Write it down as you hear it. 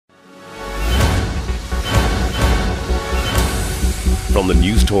From the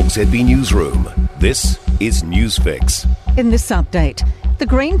Newstalk ZB Newsroom, this is Newsfix. In this update, the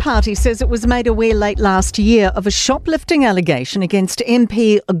Green Party says it was made aware late last year of a shoplifting allegation against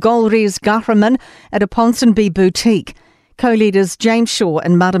MP Golriz Ghahraman at a Ponsonby boutique. Co-leaders James Shaw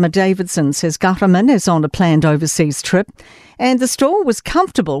and Marama Davidson says Ghahraman is on a planned overseas trip and the store was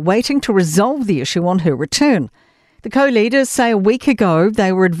comfortable waiting to resolve the issue on her return. The co-leaders say a week ago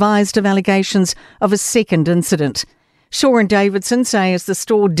they were advised of allegations of a second incident. Shaw and Davidson say as the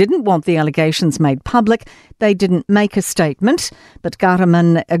store didn't want the allegations made public, they didn't make a statement, but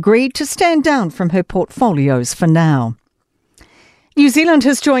Ghahraman agreed to stand down from her portfolios for now. New Zealand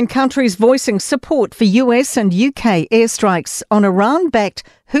has joined countries voicing support for US and UK airstrikes on Iran-backed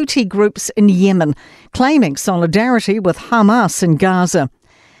Houthi groups in Yemen, claiming solidarity with Hamas in Gaza.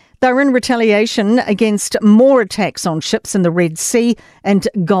 They're in retaliation against more attacks on ships in the Red Sea and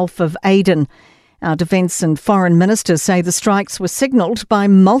Gulf of Aden. Our defence and foreign ministers say the strikes were signalled by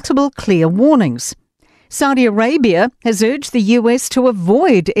multiple clear warnings. Saudi Arabia has urged the US to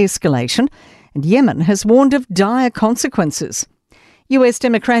avoid escalation, and Yemen has warned of dire consequences. US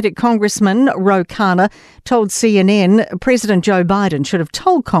Democratic Congressman Ro Khanna told CNN President Joe Biden should have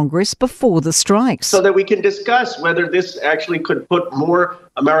told Congress before the strikes. So that we can discuss whether this actually could put more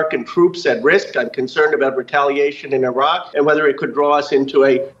American troops at risk. I'm concerned about retaliation in Iraq and whether it could draw us into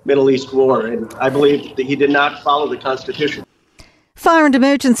a Middle East war. And I believe that he did not follow the Constitution. Fire and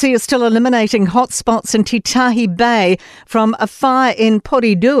Emergency is still eliminating hotspots in Titahi Bay from a fire in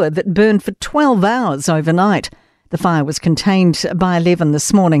Porirua that burned for 12 hours overnight. The fire was contained by 11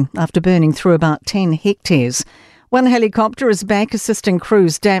 this morning after burning through about 10 hectares. One helicopter is back assisting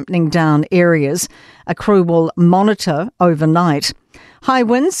crews dampening down areas. A crew will monitor overnight. High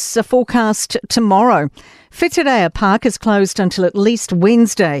winds are forecast tomorrow. Whitireia Park is closed until at least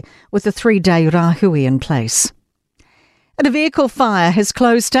Wednesday with a 3-day rahui in place. And a vehicle fire has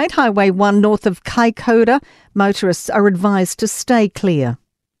closed State Highway 1 north of Kaikoura. Motorists are advised to stay clear.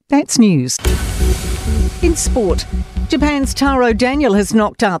 That's news. In sport, Japan's Taro Daniel has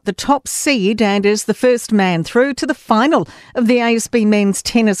knocked out the top seed and is the first man through to the final of the ASB Men's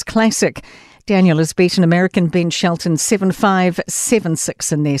Tennis Classic. Daniel has beaten American Ben Shelton 7-5,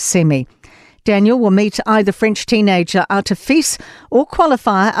 7-6 in their semi. Daniel will meet either French teenager Artifice or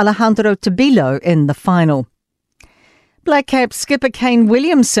qualifier Alejandro Tabilo in the final. Black Cap skipper Kane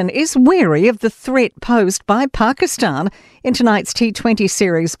Williamson is wary of the threat posed by Pakistan in tonight's T20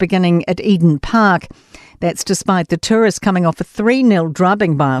 series beginning at Eden Park. That's despite the tourists coming off a 3-0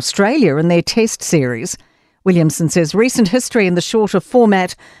 drubbing by Australia in their test series. Williamson says recent history in the shorter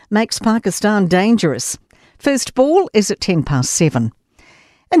format makes Pakistan dangerous. First ball is at 7:10.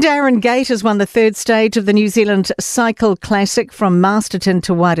 And Aaron Gate has won the third stage of the New Zealand Cycle Classic from Masterton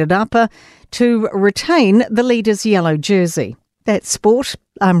to Wairarapa to retain the leader's yellow jersey. That's sport.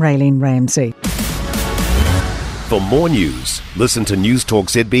 I'm Raylene Ramsey. For more news, listen to Newstalk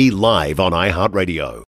ZB live on iHeartRadio.